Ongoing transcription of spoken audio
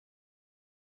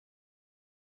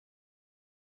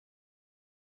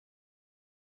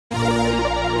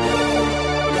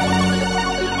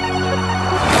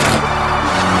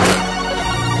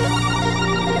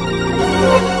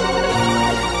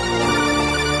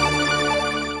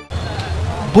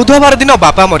बुधवार दिन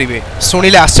बापा मरिबे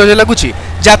शुणिले आश्चर्य लगुच।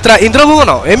 यात्रा इंद्रभुवन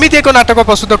एमिति एक नाटक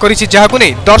प्रस्तुत करिछि जाहाकु नै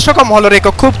दर्शक महलरे एक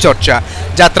खूब चर्चा।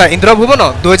 यात्रा इंद्रभुवन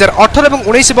 2018 और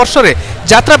 19 वर्ष रे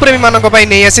यात्रा प्रेमी मानक पई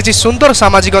नै आसीछि सुंदर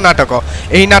सामाजिक नाटक।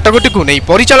 एही नाटकटिकु नै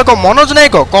परिचालक मनोज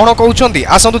नायक कोन कहउछन्ती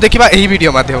आसंतु देखिबा एही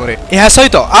वीडियो माध्यम रे। एहा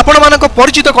सहित आपण मानक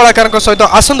परिचित कलाकारक सहित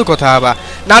आसंतु कथा हबा।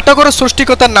 नाटकर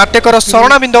सृष्टिकर्ता नाट्यकर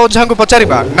शरणाबिंद ओझांकु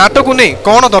पचारिबा नाटकु नै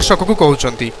कोन दर्शककु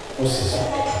कहउछन्ती।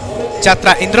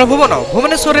 यात्रा इंद्रभुवन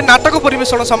भुवनेश्वर में नाटक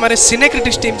परिवेषण समय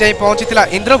सिनेक्रिटिक्स टीम जाई पहुंची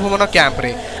इंद्रभुवन कैंप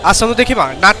रे। आसंतु देखिबा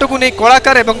नाटक नहीं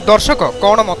कलाकार एवं दर्शक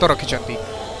कौन मत रखिछन्ती।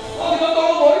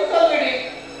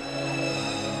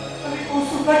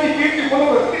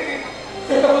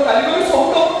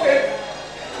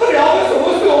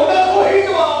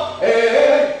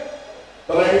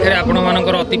 आपण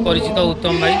मानकर अति परिचित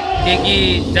उत्तम भाई जे कि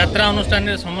यात्रा अनुष्ठान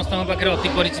में समस्त पाखे अति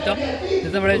परिचित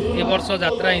जिते ए वर्ष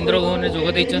यात्रा इंद्रभुवन जोग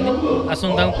देइछन्ती।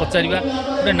 आसुन तांको पचारिबा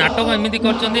गोटे नाटक एमिति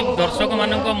करछन्ती दर्शक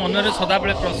मानक मन में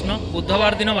सदाबेले प्रश्न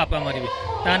बुधवार दिन बापा मरिबे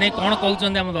ता नै कोन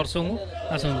कहउछन्ती हम दर्शक को।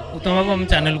 आसुन उत्तम बाबू हम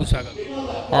चैनल को स्वागत।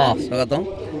 हाँ स्वागत।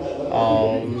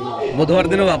 बुधवार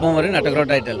दिन बापा मरे नाटक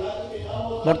टाइटल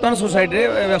बर्तमान सोसाइटी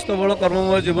व्यस्तबहुल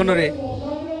कर्ममय जीवन में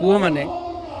पुओ माने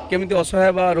केमिति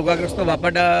असहाय बा रोगाग्रस्त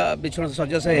बापाटा बिछण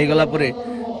शଯ୍याशायी हो गला परे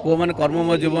पुओ माने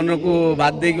कर्ममय जीवन को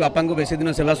बाद दे बापा को बेसी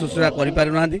दिन सेवा शुश्रूषा करि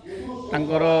पारु नांती।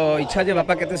 तांकर इच्छा जे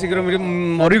बापा केते शीघ्र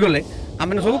मरीगले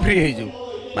आम सब फ्री हो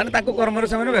माने तांको कर्म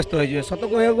से व्यस्त हो सत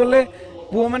कह गले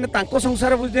पुओ मैंने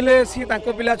संसार बुझे सी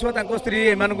पिला छुआ स्त्री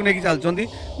एम नहीं चलती।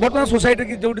 बर्तमान सोसाइटी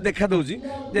की जो देखा दूसरी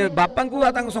जे बापा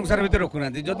को संसार भितर रखुना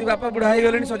जदि बापा बुढ़ा हो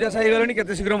गले शଯ୍याशायी हो गले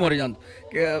केते शीघ्र मरी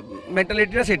जातु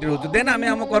मेंटालिटी से रोच देन आम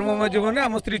आम कर्ममय जीवन में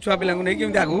आम स्त्री छुआ पिला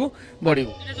नहीं आगू बढ़ू।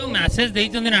 जो मैसेज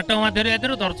देते नाटक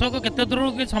माध्यम दर्शक केते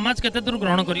दूर समाज केते दूर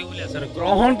ग्रहण कर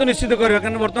ग्रहण तो निश्चित कर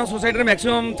बर्तमान सोसाइटी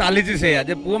मैक्सिमम चली से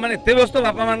पुओ मैंने एत व्यस्त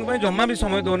बापा मान जमा भी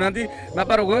समय दौना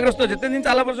बापा रोगग्रस्त जिते दिन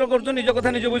चाला वर्ष कर निज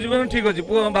कथा निज बुझे ठीक अच्छे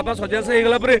पुओ बापा शଯ୍याशायी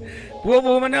होगा पुओ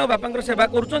बो मैंने बापा सेवा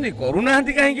करूना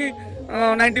कहीं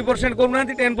 90% करूना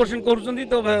 10% करूँ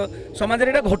तो समाज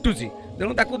में घटुची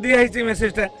तेणु ताकू दिखाई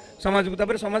मेसेजटा समाज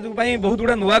को समाज बहुत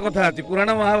गुड़ा नुआ कथा अच्छी पुराण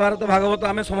महाभारत भागवत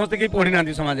आम समस्ते कहीं पढ़ी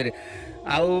ना समाज में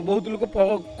आउ बहुत लोग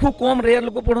खूब कम रेयर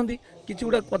लोग पढ़ती किसी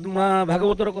गुड़ा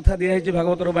भागवतर कथा दिखाई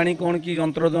भागवतर बाणी कौन कि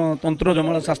तंत्र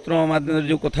जमल शास्त्र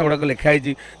जो कथा गुड़ाक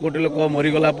लिखाई गोटे लोक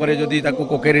मरीगला जदि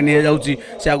कोकेरी नहीं जाऊँगी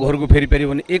से आ घर को फेरी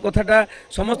पारन ये कथाटा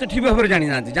समस्ते ठीक भाव में जानी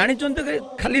ना जानी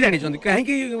खाली जानी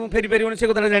कहीं फेरी पारन से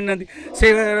कथा जानी ना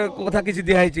से कथा किसी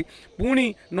दिखाई पुणी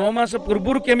 9 मास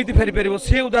पूर्व केमी फेरी पार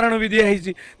से उदाहरण भी दिखाई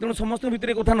तेणु समस्त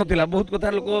भितर कथा नाला बहुत कथा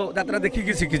लोक यात्रा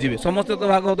देखिकी शिखिजे समस्ते तो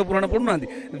भागवत पुराण पढ़ुना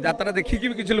यात्रा देखिकी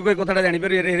भी किसी लोक कथा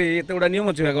जापर एत गुड़ा नियम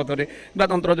अच्छे भागवत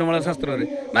तंत्र जमल शास्त्र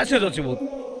मेसेज अच्छे बहुत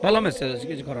भल मेसेज अच्छे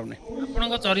किसी खराब नहीं।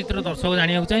 आप चरित्र दर्शक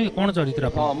जाना चाहिए कौन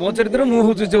चरित्र मो चरित्र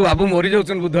मुझे जो बाबू मरी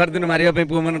जाऊँ बुधवार दिन मारे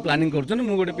पुओ मैंने प्लानिंग कर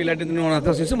गोटे पिलाटी दिन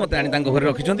अनाथ शिशु मत आनी घर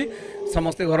रखिंट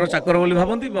समस्ते घर चाकर बोली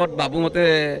भावती बाबू मत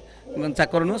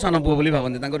चाकर नुह सान पुओ बोली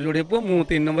भावती जोड़े पुओ मु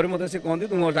 3 नंबर मत से कहते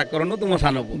तुम चाकर नुह तुम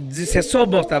सान पुओ शेष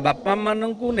अवस्था बापा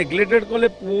मानू नेग्लेक्टेड कले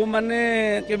पुओ मैंने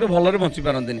केबे भलरे बंची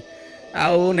पारंती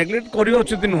आउ नेग्लेक्ट करवा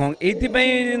उचित नुह ये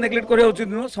नेग्लेक्ट करवा उचित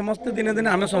नुह समस्ते दिने दिने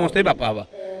आम समस्ते बापा हवा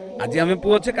आज आम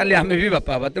पुओ अच्छे काली आम भी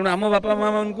बापा हवा तेणु आम बापा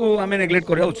माँ को आम नेग्लेक्ट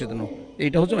करवा उचित नुह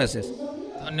यहाँ हूँ मेसेज।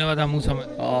 धन्यवाद आमको समय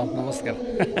नमस्कार।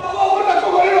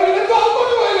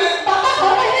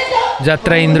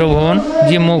 यात्रा इंद्रभुवन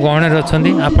जी मो गहण अच्छा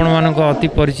आपण मानक अति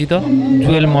परिचित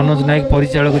जुएल मनोज नायक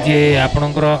परिचालक जी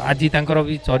आपणकर आज तांकर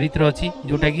भी चरित्र अच्छी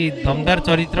जोटा कि दमदार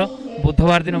चरित्र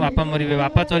बुधवार दिन बापा मरिबे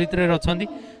बापा चरित्र अच्छा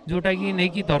जोटा कि नहीं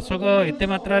कि दर्शक एत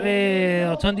मात्रा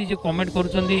अच्छा जो कमेंट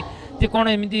कर कौन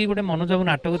एमती गोटे मनोज बाबू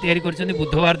नाटक या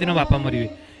बुधवार दिन बापा मरिबे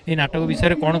ये नाटक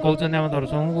विषय कौन कहते आम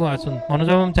दर्शक को आसन मनोज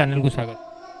बाबू चैनल को स्वागत।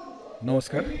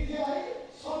 नमस्कार।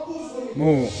 मु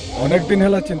अनेक दिन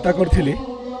है चिंता करी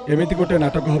एमती गोटे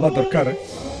नाटक हवा दरकार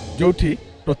जो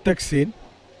प्रत्येक सीन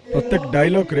प्रत्येक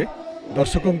डायलॉग रे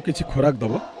दर्शक को किसी खोराक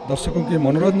दब दर्शक को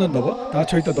मनोरंजन दब ता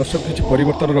सहित दर्शक किसी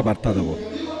परिवर्तन वार्ता दब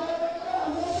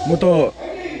मु तो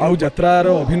आउ यात्रार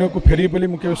अभिनय को फेरी बोली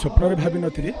मुझे स्वप्न भावी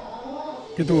नी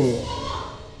किंतु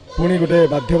पुणी गोटे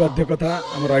बाध्य कथा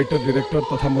आम राइटर डायरेक्टर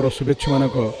तथा मोर शुभेच्छु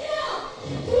मानक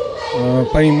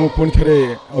मु पुणी थे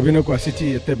अभिनय को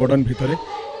आसी एत बड़न भितर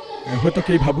हे तो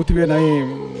कई भावुवे ना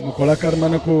कलाकार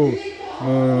मान को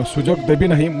सुजोग देवी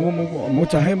ना मु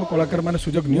चाहे मो कलाकार मैंने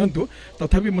सुजोग नियंतु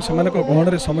तथापि मुझे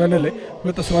गहन समय ने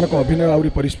हे तो से अभिनय आहरी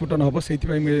परिस्फुटन हम से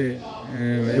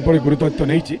एभली गुरुत्व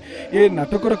नहीं ये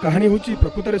नाटकर कहानी हूँ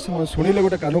प्रकृत में शुणिले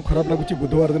गोटे कान खराब लगुच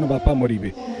बुधवार दिन बापा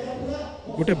मरिबे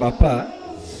गोटे बापा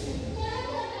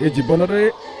ये जीवन में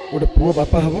गोटे पुओ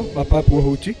बापा हम बापा पुओ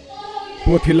हूँ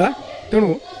पुओ थिला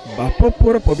तेणु बाप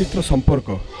पुअर पवित्र संपर्क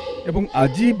एवं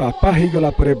आज बापा हो गला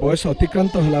बयस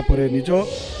अतिक्रांत होला निज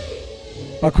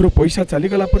पाखर पैसा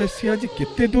चलीगला सी आज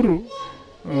केते दूर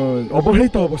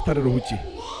अवहेलित अवस्था रोचे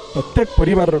प्रत्येक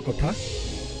परिवार कथा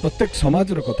प्रत्येक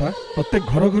समाज कथा प्रत्येक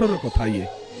घर घर कथा ये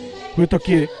हुए तो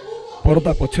किए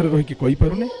परदा पछरे रही कही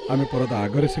पारुने आम परदा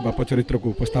आगे से बाप चरित्र को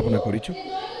उपस्थापना करूँ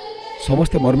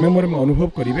समस्ते मर्मे मर्मे अनुभव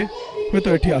करेंगे हुए तो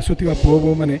ये आसुवा पुओ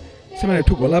बो मैंने से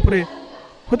गलापर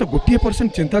हूँ तो 1%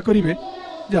 चिंता करेंगे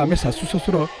जे आम शाशु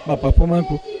शशुर बाप माँ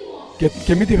को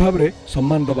केमिति भाव में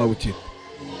सम्मान दबा उचित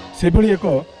से भली एक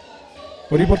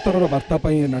परिवर्तन वार्ता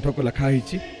नाटक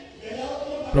लिखाही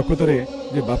प्रकृत में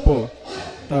जे बाप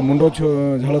ता मुंड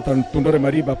झाल तुंडे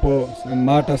मारी बाप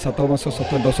माटा 7 मास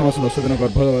 10 मास 10 दिन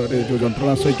गर्भरे जो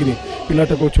जंत्रणा सहीकि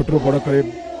पिलाटा को छोटू बड़ करे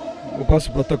उपास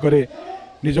व्रत करे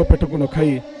निज पेट को न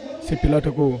खाई से पिलाटा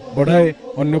को बढ़ाए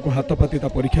अन्य को हाथ पाती ता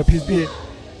परीक्षा फीस दिए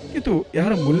किंतु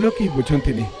यार मूल्य कि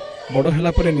बुझंती बड़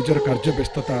है निजर कार्य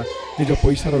व्यस्तता निज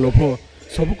पैसार लोभ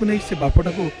सबको नहीं से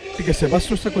बापटा को टी सेवा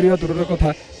शुश्रूषा करने दूर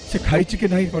कथा से खाई कि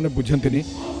ना कौन बुझंती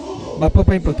बापा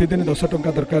प्रतिदिन 10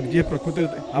 टंका दरकार जी प्रकृति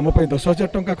आमपाई 10,000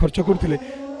 टंका खर्च करते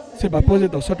से बाप जे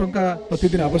 10 टंका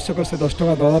प्रतिदिन आवश्यक से 10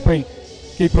 टंका दवापाई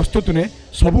कि प्रस्तुत नुहे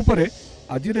सबुपर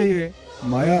आज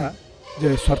माया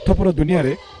जे स्वार्थपर दुनिया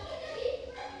रे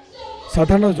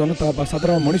साधारण जनता बा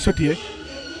साधारण मनुष्यटीए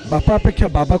बापा अपेक्षा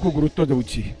बाबा को गुरुत्व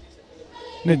दूची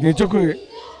निजक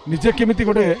निजे केमिति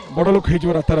गोटे बड़ लोक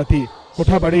हो राताराति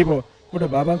कोठा बाड़ेब गोटे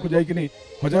बाबा को जाकि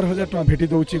 1000 टଙ୍କା भेटी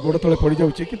दूची गोड़ तले पड़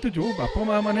जाऊँगी किंतु जो बाप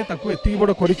माँ मैंने एति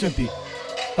बड़ कर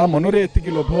मनरे एति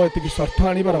लोभ एति स्वार्थ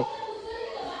आनिबार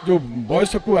जो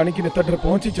बयस को आणिकी नेता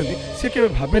पहुँची सी के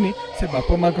भावेनी से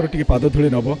बाप माँ टी पाद धूली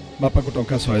नब बापा को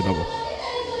टंका 100 दब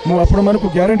मुझे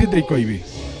ग्यारंटी दे कहि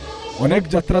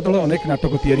अनेक यात्रा दल अनेक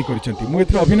नाटक तैयारी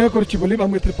कर अभिनय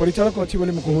कर परिचालक अच्छी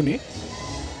कहूनी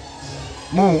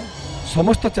मु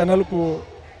समस्त चैनल को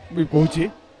भी कहूँ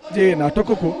जे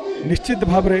नाटक को निश्चित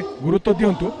भाव में गुरुत्व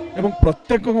दिंतु एवं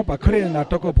प्रत्येक पाखरे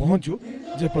नाटक पहुँचू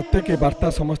जे प्रत्येक वार्ता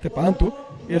समस्ते पातु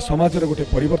ये समाज रे गोटे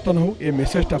परिवर्तन हो ये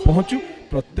मेसेजटा पहुँचू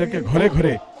प्रत्येक घरे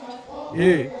घरे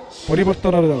ये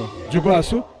परिवर्तन जुग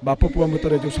आसू बाप पुआ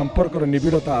मतर जो संपर्क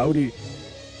निबिड़ता आहरी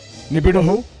निबिड़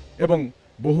हो एवं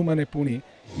बोहू मैंने पुणी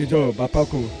निज बापा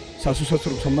को शाशु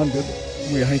शशुर सम्मान दे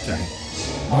मुझे यहाँ चाहे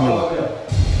धन्यवाद।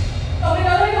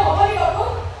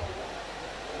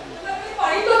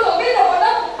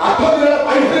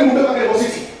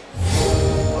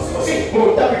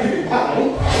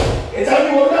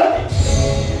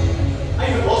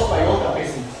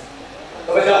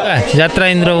 यात्रा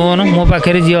इंद्रभुवन मो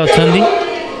पाखे जी अच्छा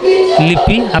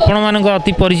लिपि आपण मान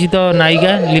अति परिचित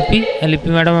नायिका लिपि लिपि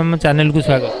मैडम आम चैनल को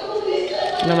स्वागत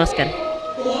नमस्कार।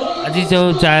 आज जो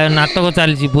नाटक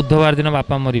चली बुधवार दिन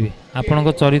बापा मरबे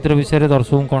आपण चरित्र विषय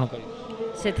दर्शक कौन कह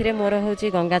से मोर हूँ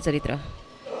गंगा चरित्र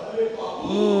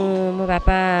मो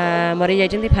बापा मरी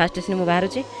जाइए फास्ट सीन मुझे बाहर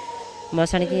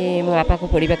मशाणी की मो बापा को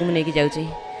पोड़ा को लेकिन जाऊँगी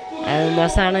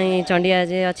मशाणी चंडिया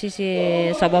जे अच्छी सी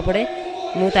शव पड़े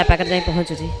मुझे पाखे जा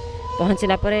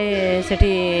पहुँचला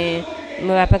सेठी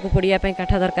मो बापा को पोड़ापी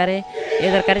काठ दरकार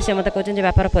ये दरकार से मत कहते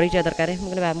बापार परिचय दरकार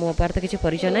मुझे मो बापार तो किसी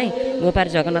परिचय ना मो पार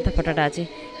जगन्नाथ फटाटा अच्छी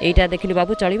यहीटा देखिली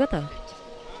बाबू चलो तो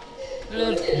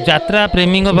यात्रा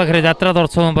प्रेमी पाखे यात्रा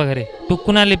दर्शकों पाखे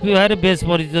टुकुना लिपि भाई बेस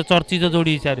परिचित चर्चित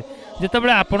जोड़ी हिसाब से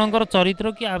जितेबाला आपणकर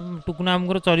चरित्र कि टुकुना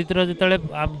आमर चरित्र जिते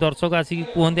दर्शक आसिक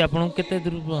कहते आपको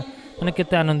माने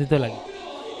केते आनंदित लगे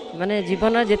माने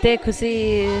जीवन जिते खुशी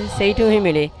से ही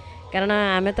मिले कारण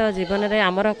आम तो जीवन में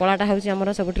आमर कलाटा हूँ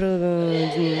आमर सब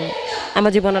आम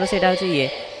जीवन से ये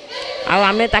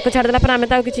आम ताक छाड़देला आम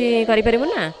तो किसी करूँ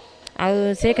ना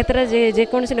आउ से क्षेत्र में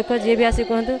जेकोसी लोक जी भी आसिक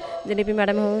कहतु जे लिपि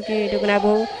मैडम हो कि टुकुना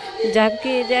बो जहाँ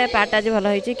कि पार्ट आज भल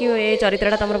हो कि ये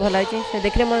चरित्रटा तुम भल हो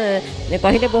देखने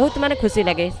कहले बहुत माने खुशी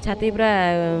लगे छाती पूरा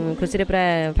खुशी पूरा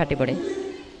फाटी पड़े।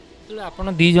 आपड़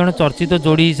दी जन चर्चित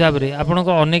जोड़ी हिसाब से आपण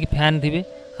अनेक फैन थे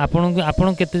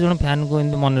आपण केते जन फैन को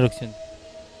मन रखिछन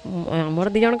मोर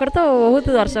दी जनकर तो बहुत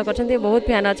दर्शक अच्छा बहुत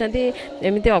फैन अच्छा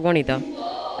एमती अगणित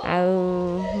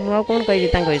आउ कौन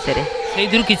कह विषय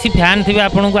से किसी फैन थे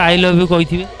आपको आई लव यू कही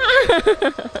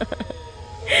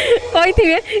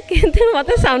कही किंतु मत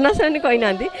सामना सामने कही ना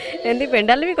एमती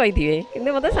पेंडाल भी कही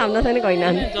किंतु मत सामना सामने कही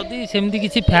ना जदि सेमती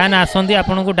किसी फैन आसती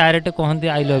आपको डायरेक्ट कहते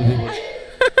आई लव यू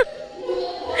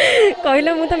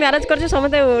कहले मुझे मैरेज कर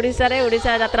समस्ते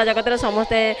ओडिशा यात्रा जगत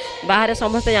समस्ते बाहर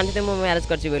समस्ते जानते मुझे मैरेज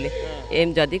करदी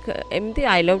एमती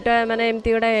आई लवटा माने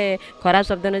एमती गोटे खराब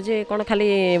शब्द न जे कौन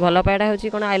खाली भल पाइटा हो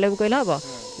कौन आई लव कहले हम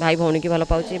भाई भौणी की भल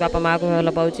पाऊँ बापा माँ को भल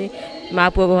पाऊँ माँ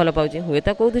पुओ को भल पाऊँ हुए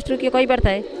तो कौ दृष्टि किए कही पार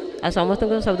थाए आ समस्त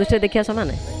सब दृष्टि देखा सामान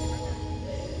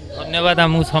धन्यवाद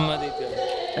आमको समय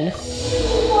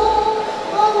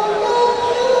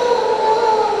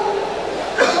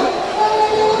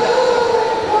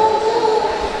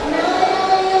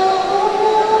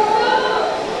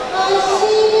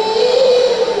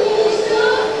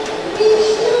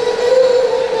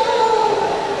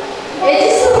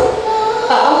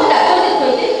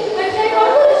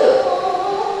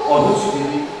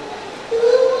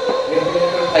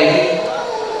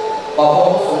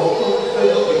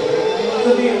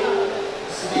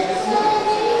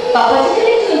जड़े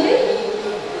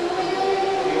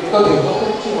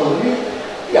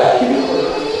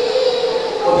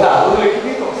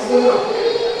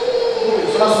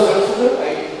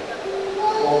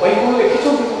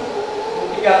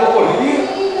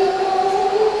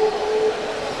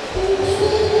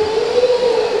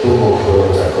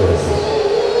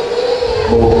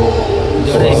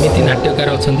एमती नाट्यकार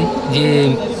अच्छा जी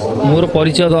मोर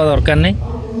परिचय देवा दरकार नहीं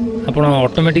आप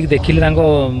ऑटोमेटिक देखिले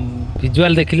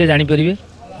विजुआल देखिले जापर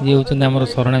ये होती आम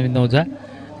शरणाबिंद ओझा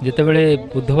जितेबले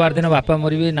बुधवार दिन बापा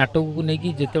मरबे नाटक को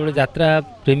लेकिन जितेबले यात्रा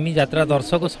प्रेमी यात्रा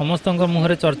दर्शक समस्त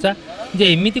मुहर चर्चा जे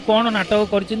एमती कौन नाटक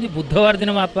कर बुधवार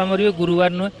दिन बापा मरबे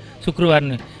गुरुवार नुहे शुक्रवार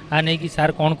नुहे आ नहीं कि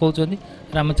सार कौन कहते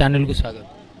आम चैनल को स्वागत।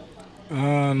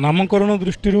 नामकरण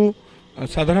दृष्टि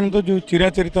साधारणतः जो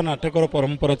चिराचरित नाटकर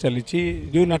परंपरा चली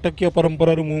जो नाटकीय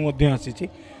परंपरा मुझे आसी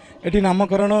एटी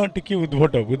नामकरण टिकी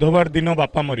उद्भट बुधवार दिन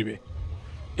बापा मरबे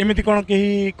एमती कौन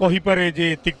कहीं कहीपे जे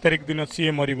एतिक तारिख दिन सी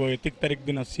मरब एतिक तारिख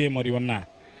दिन सी मरब ना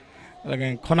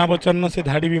खना बचन से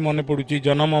धाड़ी भी मन पड़ुची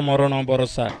जन्म मरण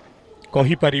बरसा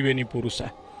कहीपरेनि पुरुषा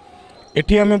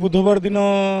एटी आम बुधवार दिन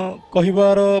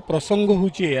कहबार प्रसंग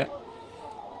होची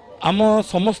आम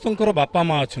समस्तंकर बापा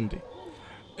माँ अच्छा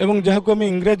एवं जहाँ को आम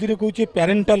इंग्राजी रे कहूँ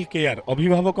पेरेंटाल केयर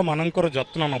अभिभावक मानकर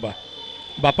जत्न नवा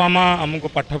बापा माँ आमको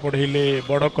पाठ पढ़ेले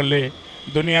बड़ कले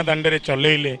दुनिया दांडे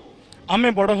चलेले आम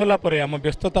बड़ होला परे आम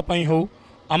व्यस्तता पई हो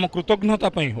आम कृतज्ञता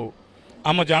पई हो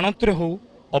आम जानतरे हो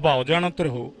अबा अजाणतरे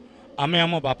हो आम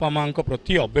आम बापा माँ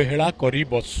प्रति अवहेला करी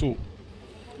बसु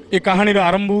ये कहानी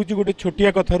आरंभ हो गोटे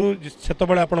छोटिया कथारू से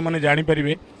आपण मैंने जानीपर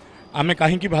आम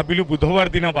कहीं भाविलु बुधवार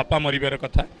दिन बापा मरबार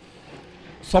कथा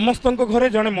समस्त घरे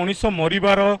जड़े मनीष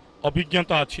मरबार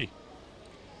अभिज्ञता अच्छी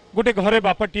गोटे घरे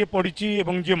बापाटे पड़ी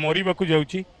एवं जी मरवा को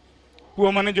जाऊँगी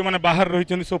पुआ मैंने जो मैंने बाहर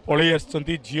रही सब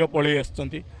पलि झील पलि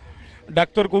आसती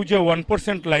डाक्तर कहूँ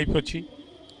 1% लाइफ अच्छी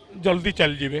जल्दी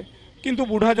चल जाए किंतु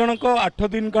बुढ़ा जनक 8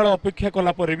 दिन काल अपेक्षा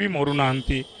कलापर भी मरुना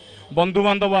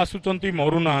बंधुबांधव आसुंच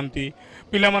मरुना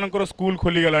पिला स्कूल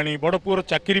खोलीगला बड़ पुअर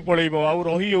चाकरी पलैब आउ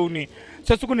रही होनी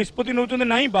शेष को निष्पत्ति नौ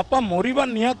ना बापा मरवा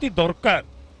निहाती दरकार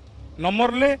न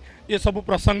मरले ये सब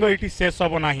प्रसंग ये शेष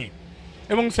हम ना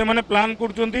एवं से मैंने प्लान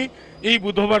कर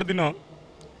बुधवार दिन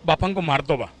बापा को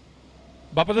मारदबा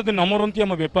बापा जब न मरती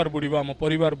आम बेपार बुड़ आम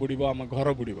परिवार बुड़ आम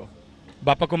घर बुड़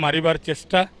बापा को मारिबार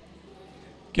चेष्टा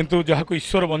किंतु जहाँ को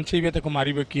ईश्वर बंचेबे ताको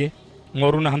मारिबे किए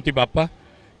मरुना बापा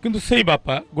किंतु से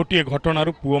बापा गोटे घटनार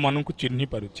पुओ मान चिन्ह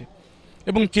पारुचे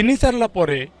एवं चिन्ह सारा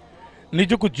पर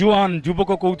निजक जुआन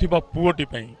युवक कहूथिबा पुओटी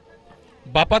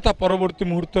बापा ता परवर्ती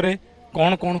मुहूर्त में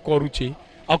कौन कौन करुच्ची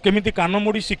आ केमिति कान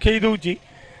मोड़ी शिखई दौची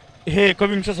हे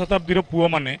एकविंश शताब्दीर पुओ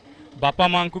माने बापा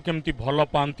माँ को केमती भल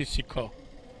पाती शिख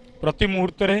प्रति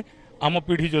मुहूर्त में आम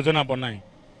पीढ़ी योजना बनाए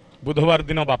बुधवार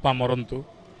दिन बापा मरंतु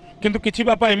किंतु किछि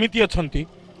बापा एमिति अछंती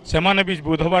सेमाने भी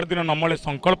बुधवार दिन नमले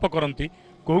संकल्प करती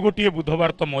कौ गोटे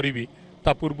बुधवार तो मरबी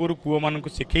ता पूर्वर पुओ मान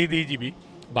शिखई दे जीवी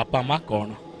बापा माँ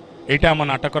कौन यहाँ आम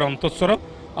नाटकर अंतस्वर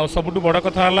आ सबुठ बड़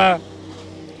कथा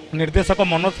निर्देशक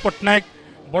मनोज पट्टनायक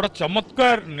बड़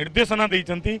चमत्कार निर्देशना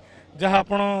देइचंती जहाँ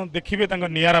आपण देखिबे तांका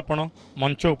नियारापण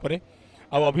मंच उपरे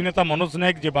आ अभिनेता मनोज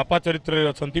नायक जे बापा चरित्र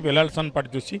अछंती बेलालसन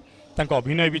पाट जोशी तांका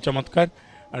अभिनय भी चमत्कार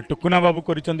टुकुना बाबू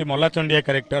करिचंती मला चंडिया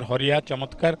कैरेक्टर हरिया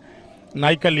चमत्कार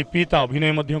नायिका लिपि ता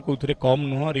अभिनय मध्य कौथिरे कम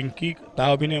नुह रिंकी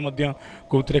ता अभिनय मध्य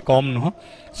कौथिरे कम नुह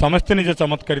समस्ते निज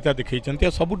चमत्कारिता देखैचंती आ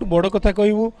सबुठ बड़ कथा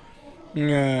कहबू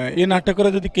ए नाटकर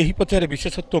जदि केही पचारे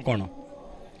विशेषत्व कौन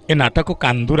ए नाटक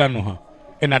कांदुरा नुह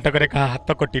ए नाटक रे कहा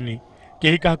हाथ कटिनी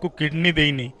केही काहाकू किडनी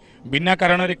देइनी बिना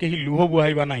कारण रे केही लुह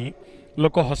बुहाइबा नाही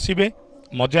लोक हसिबे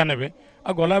मजा नेबे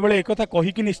आ गला बेले एक कथा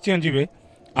कही कि निश्चय जीवे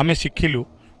आमे शिखिलु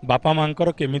बापा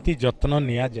मांकर केमिति जत्न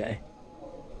निया जाए।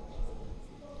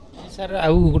 सर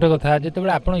आउ गोटे कथा जो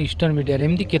आप ईस्टर्न मीडिया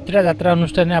एमती केतटा यात्रा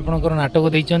अनुष्ठान आपंकर नाटक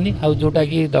देइचंदी आ जोटा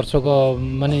कि दर्शक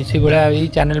माने से भाया ये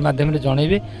चैनल माध्यम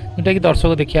जनइबे जोटा कि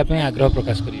दर्शक देखा आग्रह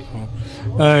प्रकाश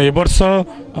करेंगे। ए वर्ष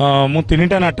मु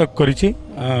 3टा नाटक करिछि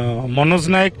मनोज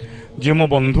नायक जे मो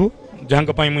बंधु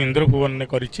जहाँ मु इंद्र भुवन ने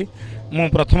करिछि मु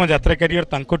प्रथम यात्रा कैरियर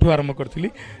तांकोठु आरंभ करथिली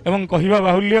एवं कहिबा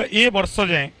बाहुल्य ए वर्ष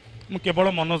जाए मु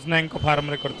केवल मनोज नायक फार्म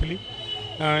रे करथिली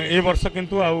ए वर्ष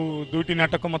किंतु आउ 2टी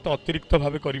नाटक मत अतिरिक्त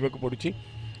भाव करने को पड़ुछि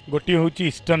गोटी हूँ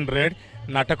ईस्टर्न रेड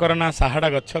नाटकर ना साहाड़ा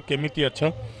गछ केमिति अछ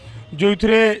जो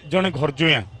जड़े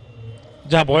घरजुआ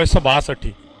जहाँ बयस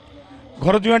 62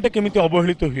 घरजुआटे केमिति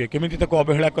अवहेलित हुए केमिति ताको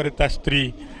अवहेला करे ता स्त्री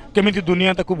केमिति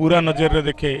दुनिया ताको बुरा नजर रे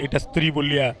देखे एटा स्त्री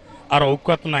बोलिया आर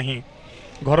औकात नाही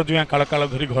घरजुआ काल काल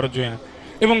धरी घरजुआ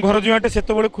एवं घरजुआटे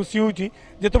सेतबेले खुशी होउछि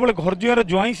जेतबेले घरजुआर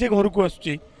जुआई से घर को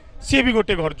आसुछि सी भी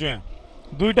गोटे घरजुआ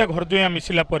 2टा घरजुआ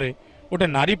मिसिला परे गोटे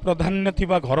नारी प्राधान्य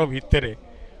थिबा घर भितरे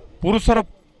पुरुषर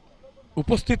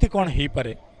उपस्थिति कौन हो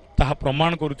पारे ताहा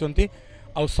प्रमाण करुचंती।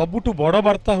 आ सबुठु बड़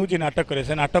वार्ता हूँ नाटक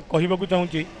से नाटक कहवाक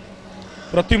चाहूँगी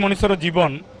प्रति मनुष्यर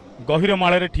जीवन गहिर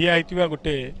माଳରେ ठिया होइतिबा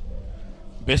गोटे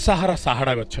बेसाहारा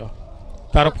साहाड़ा गछ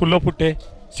तार फूल फुटे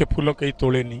से फूल कहीं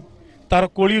तोलेनी तार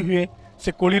कोली हुए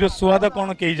से कोलीर स्वाद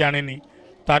कौन कहीं जाने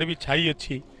तार भी छाई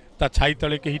अच्छी ता छाई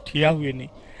तले कहीं ठिया हुए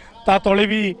ता तले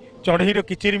भी चढ़ईर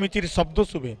किचिरी मिचिरी शब्द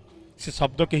शुभे से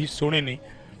शब्द कहीं शुणे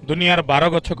दुनियार 12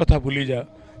 गछ कथा भूली जा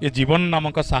ये जीवन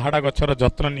नामक साहाड़ा गछर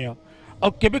जत्न निय आ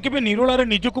केबे केबे निरोलारे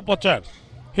निजको पचार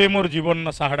हे मोर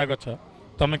जीवन साहाड़ा गछ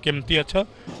तमे केमती अछ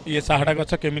ये साहाड़ा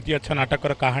गछ केमिती अछ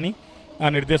नाटकर कहानी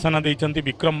निर्देशना देइचंती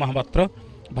विक्रम महापात्र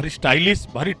भारी स्टाइलिश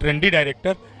भारी ट्रेंडी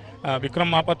डायरेक्टर विक्रम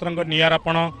महापात्र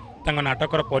नियारापण तांग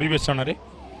नाटकर परिवेशन रे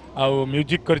आ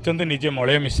म्यूजिक करचंती निजे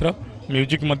मलय मिश्र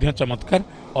म्यूजिक मध्य चमत्कार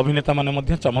अभिनेता माने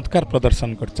मध्य चमत्कार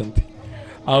प्रदर्शन करचंती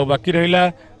आ बाकी रहिला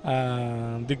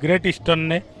द ग्रेट ईस्टर्न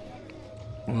ने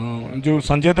जो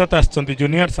संजय दत्त आसचंती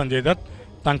जूनियर संजय दत्त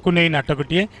तांकु नै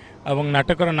नाटकटीए एवं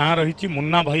नाटकर ना रही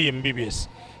मुन्ना भाई MBBS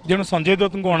जेणु संजय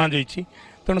दत्त को अणा जाइछि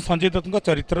तेणु संजय दत्त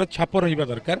चरित्र छाप रहिबा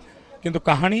दरकार किंतु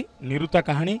कहानी निरुता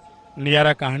कहानी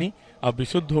नियारा कहानी आ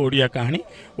विशुद्ध ओडिया कहानी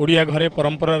ओडिया घरे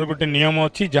परंपरार गोटे नियम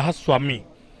अच्छी जहाँ स्वामी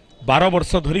 12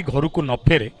 वर्ष धरी घर को न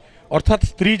फेरे अर्थात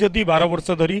स्त्री जदि 12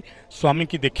 वर्ष धरी स्वामी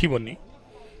की देखिबनी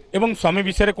एवं स्वामी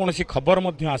विषय कौन खबर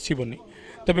मध्य आसबनी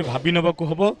तेबे भावी नबाकू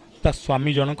हम ता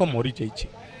स्वामी जनक मरी जाइछि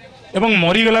एवं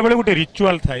मरीगला बेले गोटे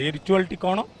रिचुआल थाए रिचुआलटी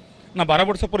कौन ना 12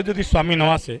 वर्ष पर जदि स्वामी न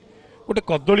आसे गोटे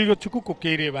कदली गछ को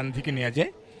कोकेरे बांधिक नि जाए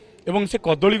एवं से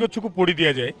कदली गछ को पोड़ी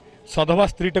दिया जाए सधवा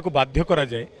स्त्रीटा को बाध्य करा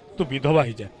जाए तो विधवा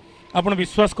ही जाए आपण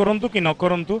विश्वास करंतु कि न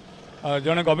करंतु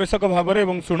जड़े गवेषक भाव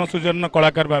में सुण सुजन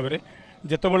कलाकार भाव में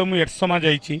जितेबाला मुझे एरसमा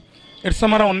जाइछि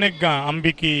एरसमार अनेक गाँ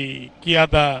आंबिकी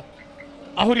कियादा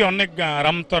आहरी अनेक गाँ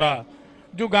रामतरा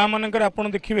जो गाँ मानकर आप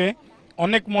देखिए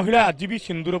अनेक महिला आज भी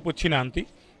सिंदूर पोछि नांती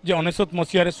जे 19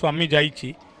 मसीह स्वामी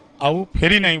जाइछि आउ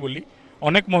फेरी नहीं बोली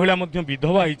अनेक महिला मध्य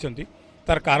विधवा होइचंती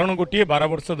तार कारण गोटे 12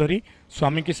 वर्ष धरी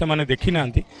स्वामी की से देखी ना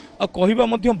आ कहवा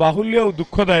मध्य बाहुल्य और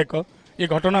दुखदायक ये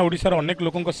घटना ओडिशार अनेक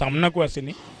लोकों सामना को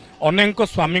आसीनी अनेक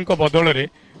स्वामी बदल में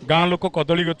गाँ लोक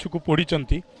कदली गछ को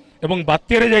पोड़ीचंती एवं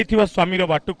बात्यारे जाइथिबा स्वामीर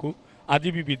बाटू को आज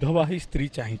भी विधवा ही स्त्री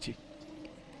चाहिए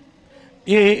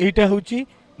येटा हूँ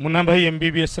मुन्ना भाई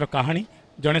MBBS कहानी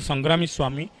जड़े संग्रामी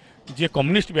स्वामी जी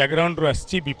कम्युनिस्ट बैकग्राउंड रू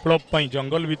आसी विप्लव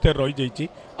जंगल भितर रही जाइए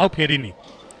आ फेरीनी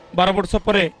 12 वर्ष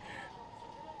पर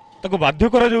बाध्य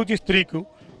करा जाउची स्त्री को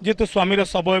जे तो स्वामीर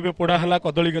शव एवं पोड़ाला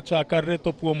कदली गछ आकार रे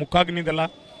तो पुओ मुखाग्नि देला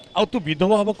आ तू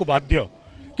विधवा हवा को बाध्य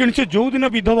कि से जो दिन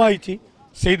विधवा होती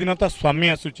से दिन ता स्वामी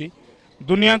आसूची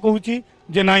दुनिया कहूँ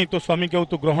जे नाई तो स्वामी के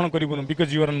तू ग्रहण करूँ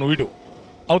because you are N window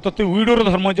आउ ते विडोर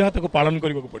धर्म जहाँ ताको पालन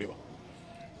करने को पड़ो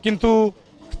किंतु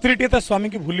स्त्रीटी ता स्वामी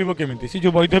की भूलिब केमिति सी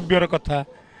जो वैधव्यर कथा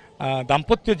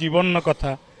दाम्पत्य जीवन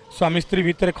कथा स्वामी स्त्री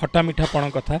भितर खटा मिठापण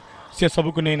कथा से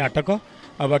सब को नहीं नाटक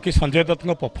बाकी संजय दत्त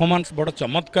परफॉर्मेंस बड़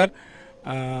चमत्कार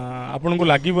आपन को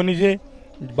लगभग जे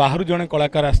बाहर जड़े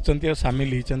कलाकार आसचंती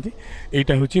सामिल होती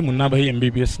यहाँ हूँ मुन्ना भाई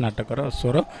MBBS नाटकर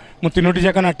स्वर मु तीनोटी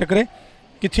जाक नाटक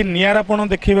किसी नियारापण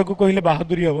देखा कहले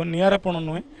बहादुरी हम नियारापण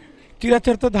नुहे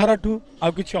चिराचरित धाराठू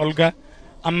आउ कि अलग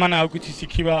आम मैंने आउ कि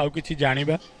शिखा आउ कि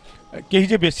जाना कहीं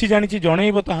जे बेसी जानी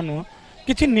जनइब ता नुह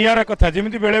कि नियारा कथा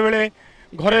जमी बेले बेले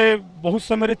घरे बहुत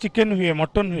समय चिकेन हुए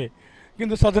मटन हुए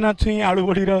किंतु सजना छुई आलू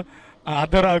बड़ीर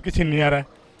आदर आउ कि नियारा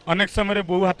अनेक समय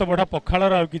बो हाथ बढ़ा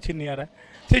पखाड़र आउ कि नियारा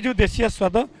से जो देशिया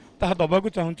स्वाद ताहा दबाक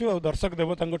चाहूँ और दर्शक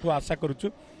देवता आशा करुचु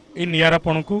ये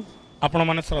नियारापण को आपण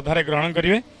मैंने श्रद्धारे ग्रहण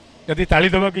करेंगे जदि ताली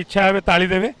देवाक इच्छा है ताली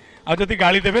देवे आ जदि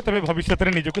गाली देवे तबे भविष्य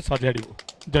में निजको सजाड़ू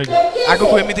जय जय आगो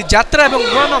को एमिति यात्रा एवं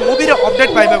नुआ नुआ मूवी अपडेट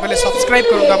पाइबा बेले सब्सक्राइब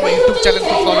करंतु हम YouTube चैनल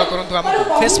को फॉलो करंतु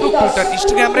हमको Facebook Twitter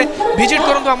Instagram रे विजिट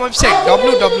करंतु हम वेबसाइट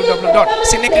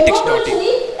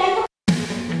www.cinecritics.in